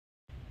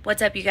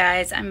What's up, you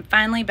guys? I'm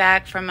finally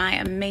back from my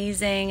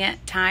amazing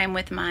time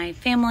with my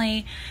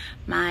family.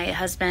 My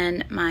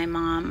husband, my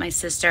mom, my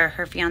sister,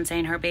 her fiance,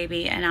 and her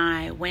baby, and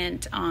I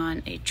went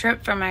on a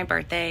trip for my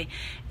birthday.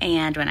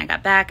 And when I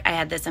got back, I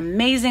had this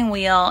amazing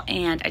wheel,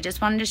 and I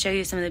just wanted to show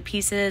you some of the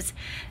pieces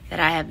that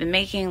I have been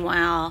making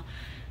while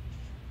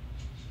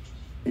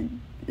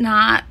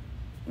not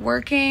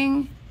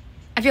working.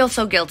 I feel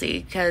so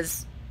guilty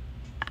because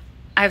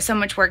I have so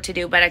much work to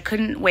do, but I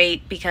couldn't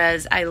wait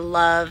because I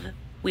love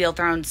wheel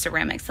thrown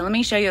ceramics. So let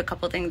me show you a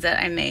couple things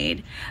that I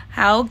made.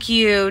 How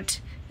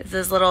cute is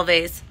this little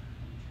vase?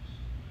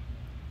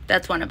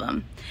 That's one of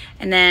them.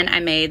 And then I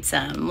made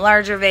some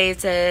larger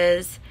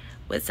vases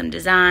with some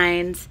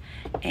designs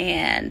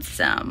and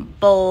some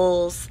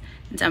bowls.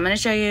 And so I'm going to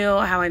show you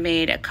how I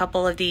made a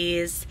couple of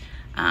these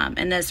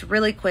in this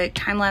really quick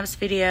time-lapse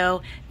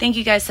video. Thank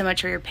you guys so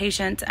much for your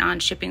patience on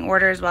shipping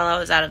orders while I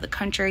was out of the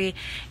country.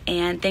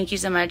 And thank you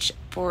so much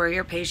for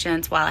your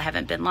patience while I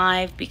haven't been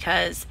live,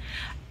 because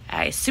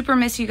I super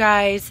miss you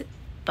guys,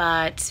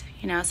 but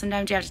you know,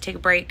 sometimes you have to take a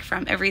break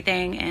from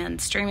everything,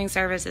 and streaming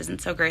service isn't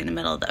so great in the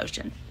middle of the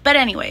ocean. But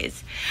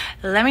anyways,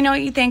 let me know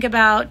what you think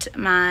about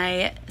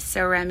my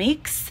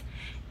ceramics,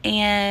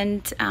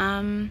 and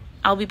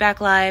I'll be back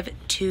live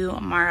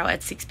tomorrow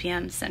at 6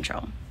 p.m.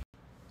 Central.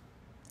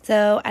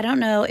 So I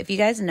don't know if you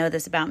guys know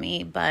this about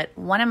me, but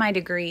one of my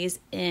degrees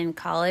in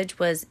college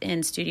was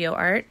in studio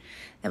art.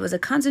 That was a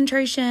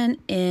concentration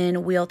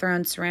in wheel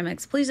thrown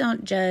ceramics. Please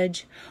don't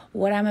judge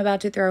what I'm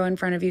about to throw in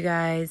front of you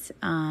guys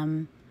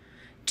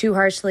too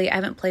harshly. I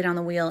haven't played on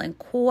the wheel in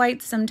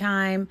quite some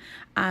time.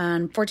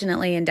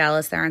 Unfortunately, in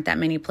Dallas, there aren't that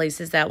many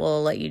places that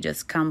will let you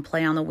just come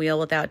play on the wheel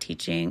without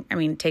taking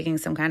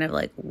some kind of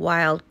like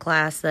wild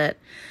class that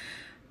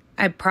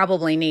I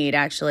probably need,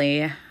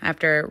 actually,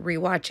 after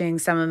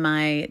rewatching some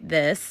of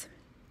this.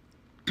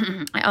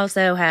 I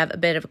also have a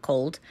bit of a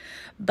cold,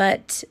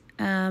 but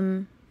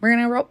we're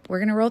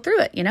gonna roll through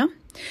it, you know?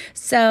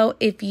 So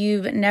if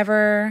you've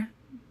never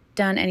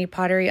done any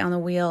pottery on the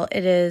wheel,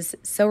 it is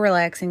so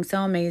relaxing,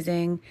 so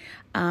amazing.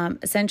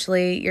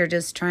 Essentially, you're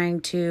just trying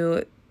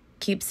to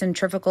keep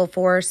centrifugal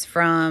force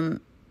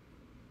from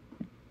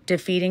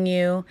defeating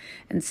you.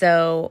 And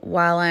so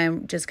while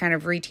I'm just kind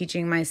of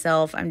reteaching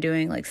myself, I'm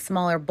doing like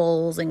smaller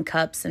bowls and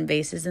cups and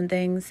vases and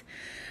things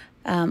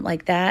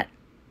like that.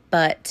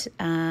 But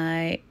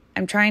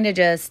I'm trying to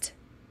just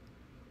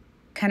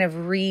kind of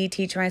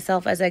reteach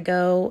myself as I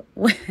go.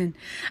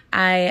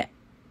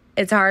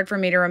 It's hard for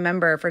me to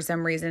remember for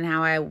some reason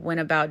how I went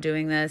about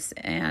doing this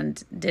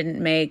and didn't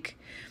make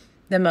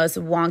the most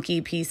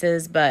wonky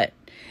pieces, but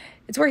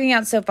it's working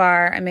out so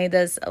far. I made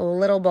this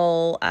little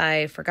bowl.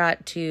 I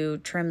forgot to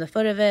trim the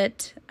foot of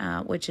it,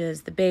 which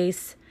is the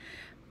base,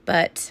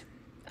 but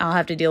I'll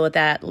have to deal with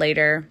that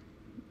later.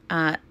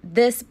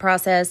 This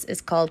process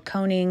is called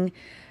coning.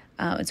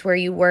 It's where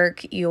you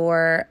work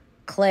your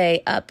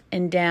clay up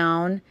and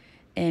down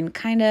in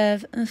kind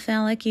of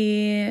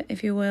phallic-y,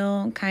 if you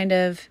will, kind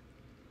of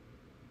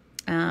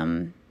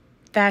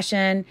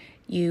fashion.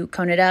 You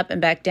cone it up and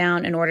back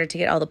down in order to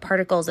get all the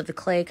particles of the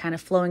clay kind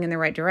of flowing in the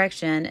right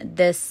direction.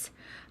 This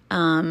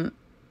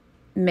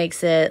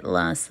makes it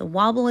less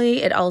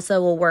wobbly. It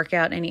also will work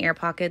out any air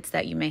pockets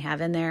that you may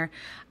have in there.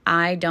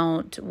 I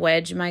don't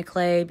wedge my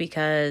clay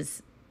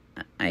because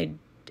I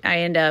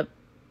end up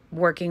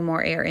working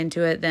more air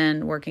into it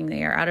than working the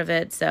air out of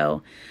it.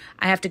 So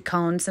I have to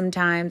cone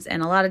sometimes,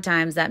 and a lot of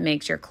times that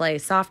makes your clay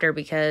softer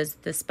because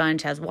the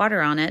sponge has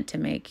water on it to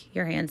make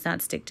your hands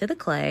not stick to the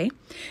clay.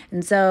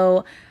 And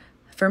so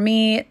for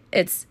me,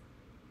 it's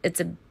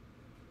a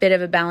bit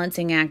of a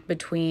balancing act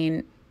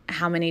between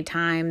how many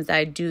times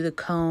I do the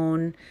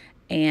cone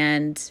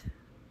and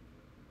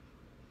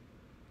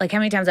like how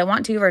many times I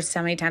want to versus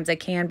how many times I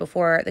can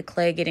before the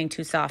clay getting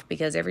too soft,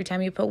 because every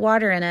time you put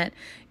water in it,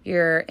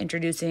 you're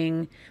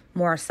introducing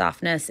more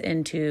softness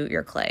into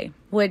your clay,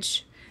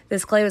 which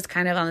this clay was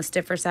kind of on the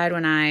stiffer side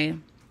when I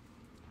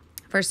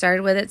first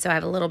started with it. So I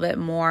have a little bit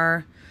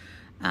more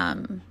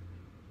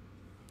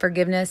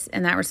forgiveness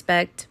in that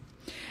respect.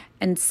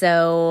 And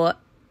so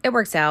it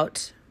works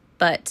out.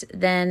 But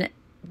then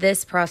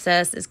this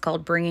process is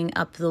called bringing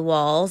up the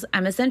walls.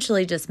 I'm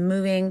essentially just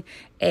moving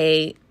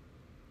a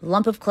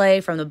lump of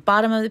clay from the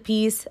bottom of the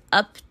piece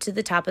up to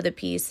the top of the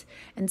piece.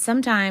 And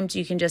sometimes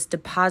you can just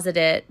deposit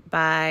it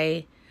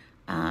by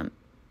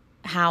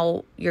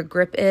how your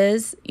grip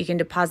is. You can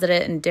deposit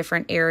it in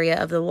different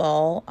area of the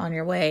wall on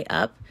your way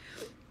up.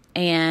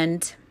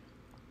 And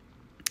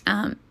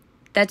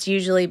that's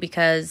usually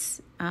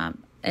because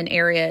an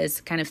area is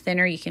kind of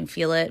thinner. You can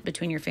feel it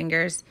between your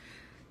fingers.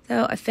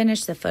 So I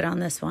finished the foot on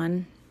this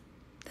one.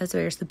 That's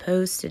what you're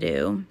supposed to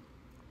do.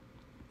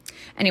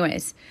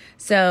 Anyways,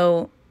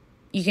 so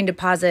you can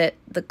deposit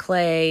the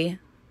clay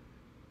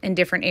in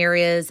different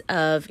areas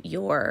of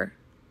your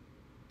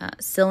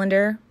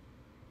cylinder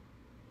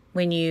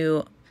when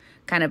you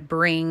kind of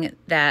bring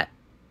that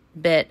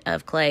bit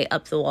of clay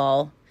up the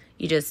wall.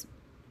 You just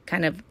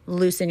kind of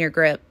loosen your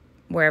grip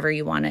wherever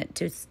you want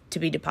it to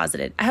be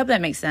deposited. I hope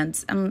that makes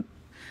sense. I'm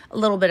a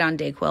little bit on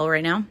Dayquil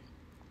right now.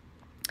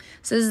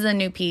 So this is a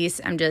new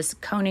piece. I'm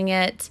just coning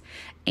it.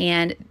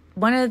 And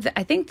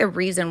I think the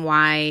reason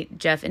why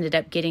Jeff ended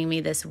up getting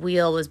me this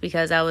wheel was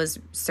because I was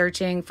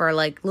searching for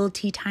like little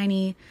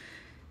tiny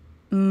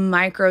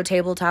micro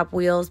tabletop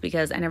wheels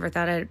because I never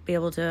thought I'd be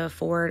able to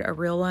afford a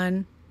real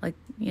one. Like,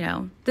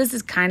 this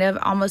is kind of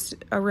almost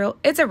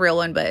it's a real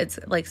one, but it's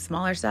like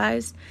smaller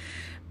size.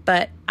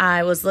 But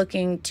I was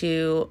looking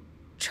to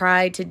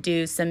try to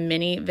do some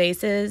mini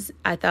vases.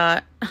 I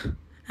thought,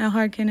 how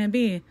hard can it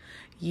be?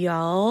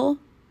 Y'all,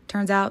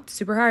 turns out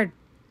super hard.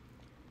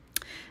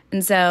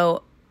 And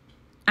so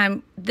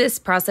this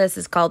process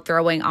is called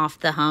throwing off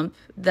the hump.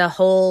 The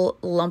whole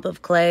lump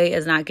of clay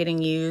is not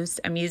getting used.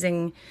 I'm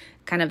using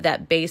kind of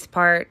that base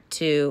part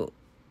to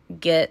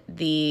get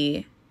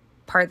the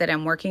part that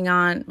I'm working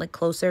on like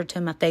closer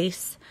to my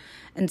face.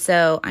 And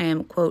so I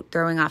am, quote,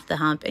 throwing off the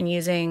hump and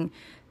using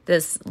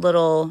this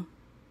little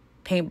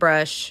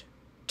paintbrush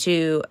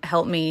to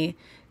help me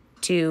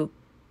to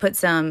put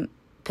some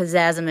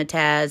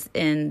pizzazzmatazz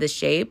in the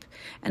shape.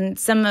 And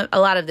a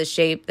lot of the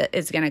shape that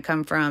is going to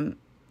come from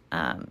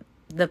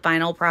the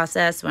final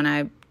process when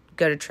I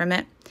go to trim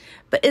it.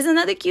 But isn't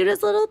that the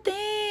cutest little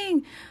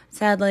thing?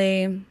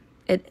 Sadly,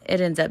 it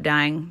ends up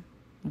dying.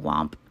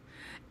 Womp.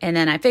 And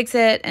then I fix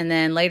it, and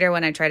then later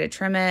when I try to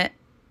trim it,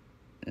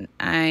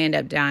 I end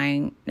up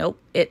dying. Nope,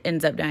 it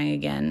ends up dying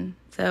again.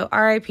 So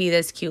RIP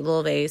this cute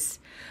little vase.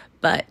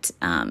 But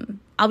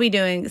I'll be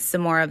doing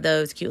some more of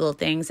those cute little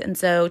things. And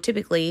so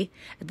typically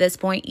at this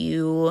point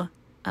you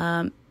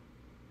can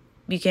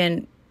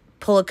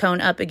pull a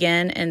cone up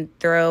again and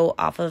throw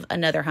off of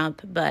another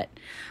hump. But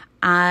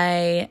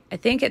I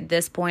think at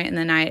this point in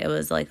the night it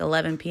was like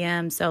 11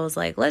 p.m. So I was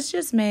like, let's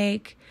just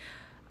make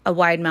a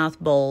wide mouth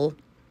bowl.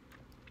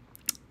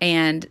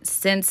 And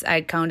since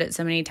I'd coned it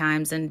so many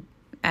times and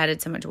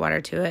added so much water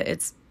to it,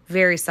 it's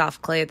very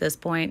soft clay at this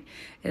point.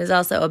 It is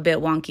also a bit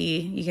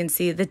wonky. You can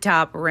see the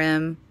top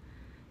rim.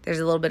 There's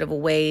a little bit of a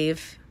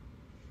wave,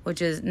 which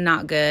is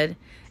not good.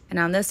 And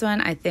on this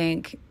one, I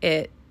think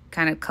it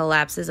kind of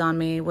collapses on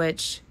me,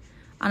 which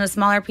on a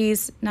smaller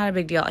piece, not a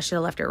big deal. I should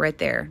have left it right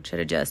there. Should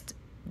have just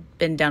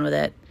been done with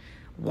it.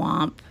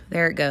 Womp.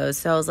 There it goes.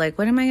 So I was like,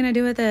 what am I going to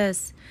do with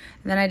this?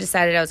 And then I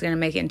decided I was going to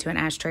make it into an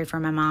ashtray for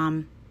my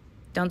mom.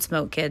 Don't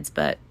smoke, kids,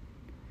 but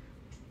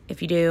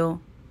if you do,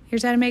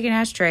 here's how to make an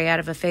ashtray out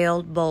of a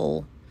failed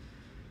bowl.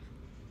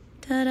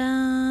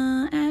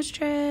 Ta-da!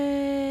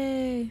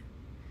 Ashtray!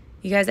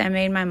 You guys, I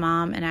made my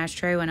mom an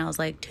ashtray when I was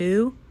like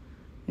 2?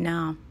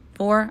 No.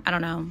 4? I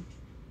don't know.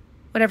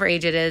 Whatever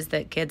age it is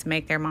that kids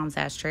make their mom's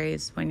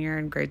ashtrays when you're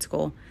in grade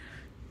school.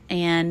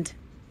 And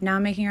now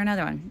I'm making her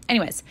another one.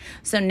 Anyways,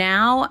 so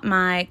now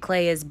my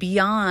clay is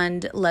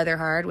beyond leather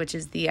hard, which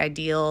is the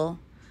ideal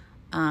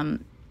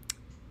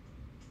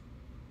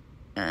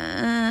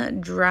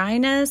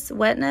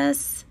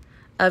wetness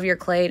of your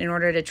clay in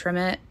order to trim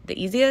it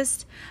the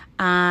easiest.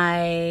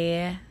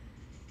 I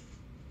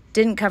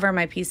didn't cover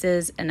my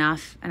pieces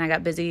enough and I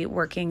got busy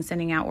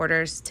sending out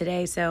orders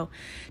today. So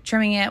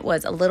trimming it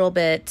was a little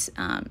bit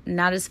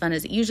not as fun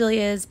as it usually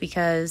is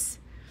because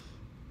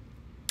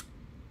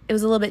it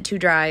was a little bit too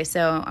dry.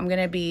 So I'm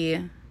going to be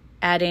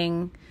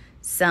adding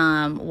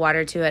some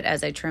water to it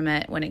as I trim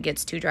it when it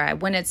gets too dry.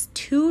 When it's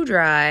too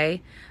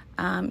dry,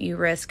 you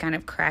risk kind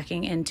of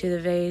cracking into the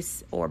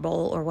vase or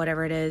bowl or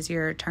whatever it is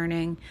you're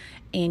turning.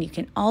 And you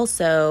can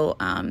also,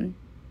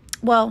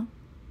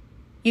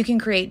 you can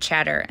create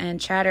chatter. And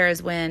chatter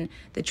is when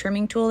the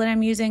trimming tool that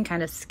I'm using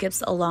kind of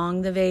skips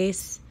along the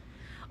vase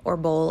or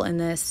bowl in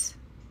this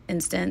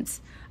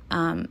instance.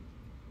 And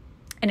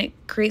it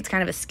creates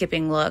kind of a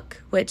skipping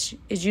look, which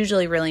is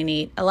usually really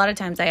neat. A lot of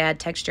times I add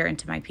texture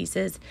into my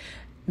pieces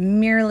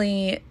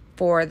merely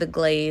for the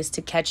glaze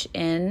to catch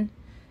in,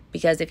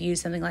 because if you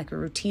use something like a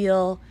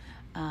rutile,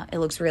 it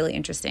looks really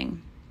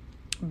interesting.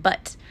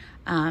 But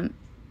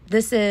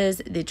this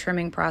is the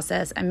trimming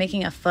process. I'm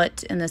making a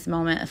foot in this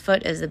moment. A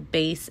foot is the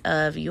base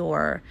of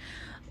your,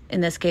 in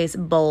this case,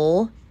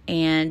 bowl.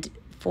 And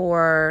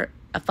for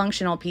a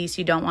functional piece,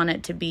 you don't want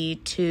it to be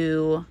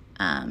too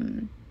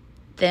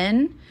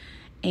thin,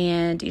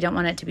 and you don't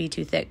want it to be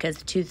too thick,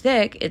 because too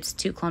thick, it's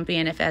too clumpy,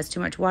 and if it has too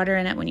much water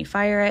in it, when you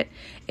fire it,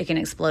 it can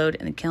explode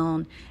in the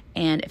kiln.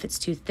 And if it's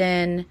too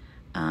thin,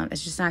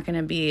 it's just not going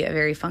to be a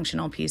very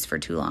functional piece for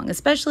too long,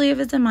 especially if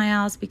it's in my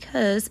house,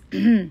 because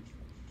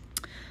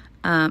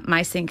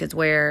my sink is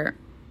where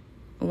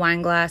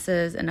wine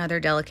glasses and other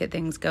delicate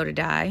things go to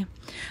die.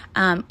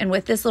 And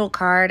with this little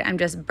card, I'm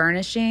just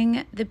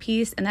burnishing the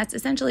piece, and that's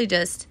essentially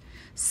just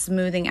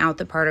smoothing out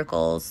the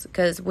particles,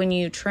 because when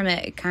you trim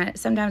it, it kind of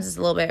sometimes it's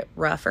a little bit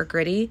rough or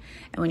gritty,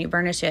 and when you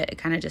burnish it, it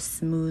kind of just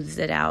smooths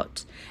it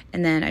out.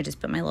 And then I just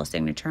put my little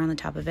signature on the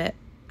top of it.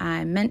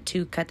 I meant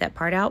to cut that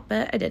part out,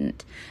 but I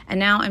didn't. And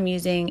now I'm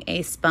using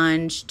a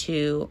sponge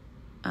to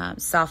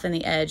soften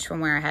the edge from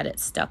where I had it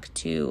stuck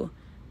to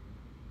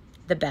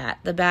the bat.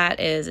 The bat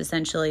is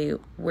essentially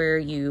where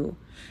you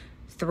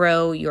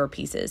throw your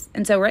pieces.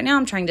 And so right now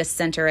I'm trying to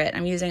center it.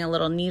 I'm using a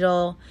little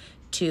needle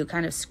to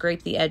kind of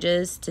scrape the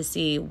edges to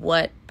see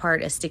what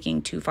part is sticking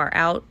too far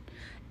out.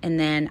 And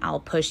then I'll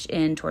push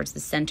in towards the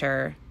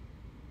center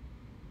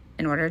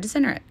in order to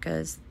center it,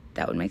 because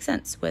that would make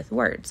sense with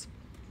words.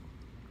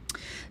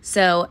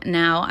 So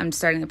now I'm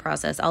starting the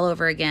process all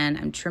over again.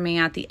 I'm trimming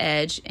out the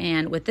edge,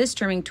 and with this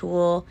trimming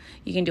tool,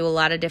 you can do a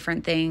lot of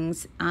different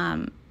things.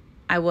 When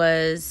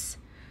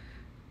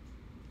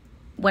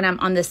I'm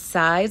on the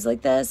sides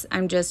like this,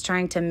 I'm just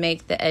trying to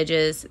make the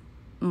edges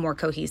more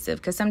cohesive,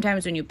 because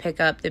sometimes when you pick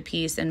up the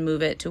piece and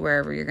move it to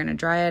wherever you're going to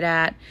dry it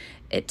at,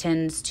 it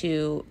tends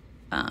to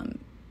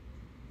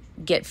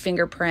get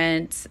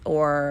fingerprints,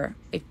 or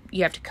if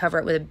you have to cover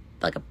it with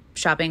like a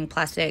shopping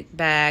plastic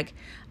bag,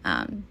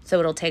 so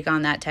it'll take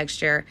on that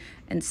texture.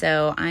 And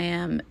so I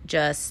am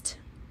just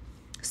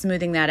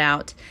smoothing that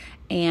out.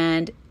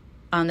 And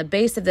on the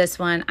base of this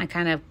one,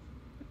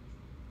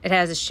 it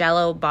has a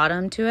shallow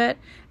bottom to it,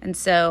 and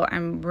so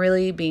I'm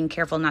really being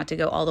careful not to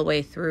go all the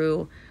way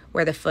through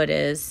where the foot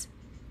is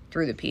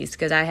through the piece,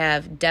 because I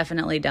have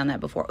definitely done that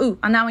before. Ooh,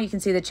 on that one you can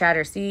see the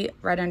chatter. See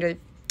right under,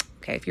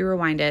 okay, if you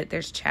rewind it,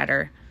 there's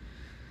chatter.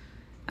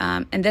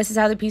 And this is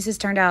how the pieces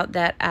turned out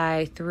that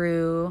I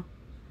threw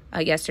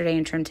yesterday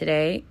and trimmed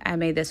today. I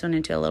made this one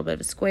into a little bit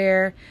of a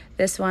square.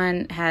 This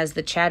one has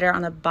the chatter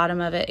on the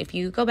bottom of it. If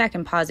you go back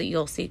and pause it,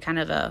 you'll see kind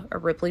of a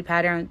ripply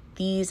pattern.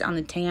 These on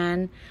the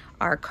tan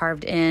are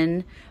carved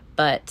in,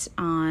 but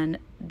on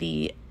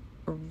the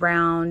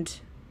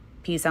round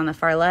piece on the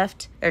far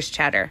left, there's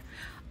chatter.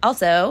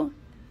 Also,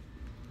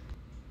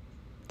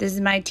 this is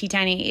my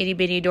teeny itty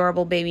bitty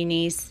adorable baby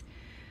niece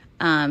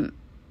on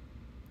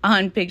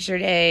picture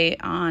day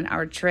on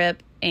our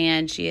trip,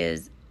 and she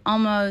is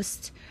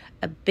almost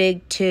a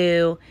big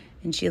 2,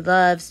 and she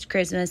loves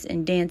Christmas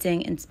and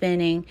dancing and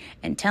spinning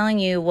and telling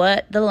you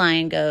what the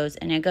lion goes,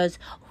 and it goes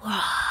roar.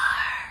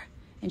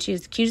 And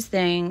she's the cutest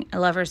thing. I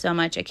love her so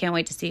much. I can't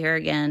wait to see her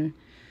again.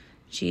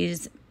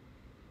 She's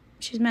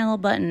my little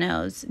button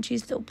nose, and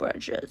she's so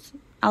precious.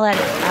 I'll add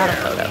a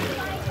photo.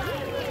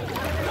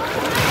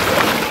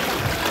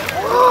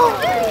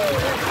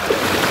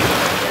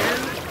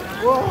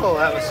 Whoa,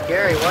 that was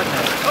scary, wasn't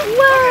it?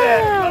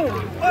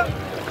 Whoa!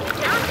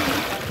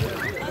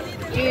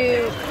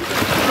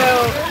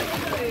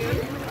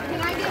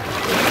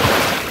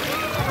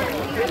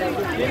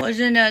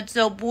 Wasn't that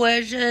so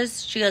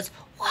precious? She goes,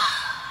 wow.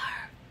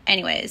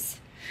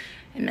 Anyways,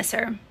 I miss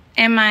her.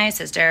 And my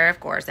sister, of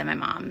course, and my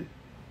mom.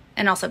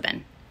 And also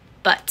Ben.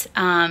 But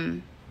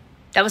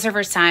that was her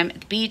first time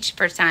at the beach,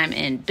 first time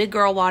in big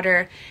girl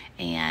water,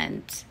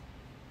 and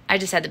I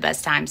just had the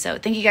best time. So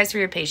thank you guys for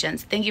your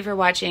patience. Thank you for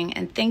watching,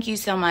 and thank you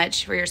so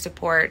much for your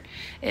support.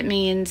 It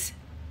means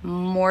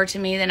more to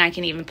me than I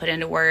can even put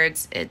into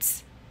words.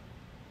 It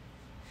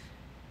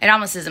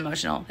almost is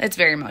emotional. It's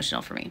very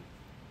emotional for me.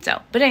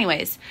 So, but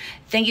anyways,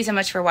 thank you so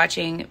much for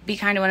watching. Be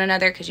kind to one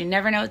another, because you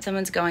never know what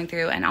someone's going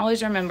through. And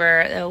always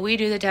remember that we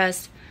do the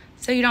test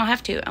so you don't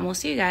have to. And we'll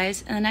see you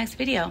guys in the next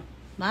video.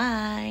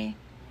 Bye.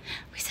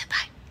 We said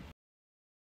bye.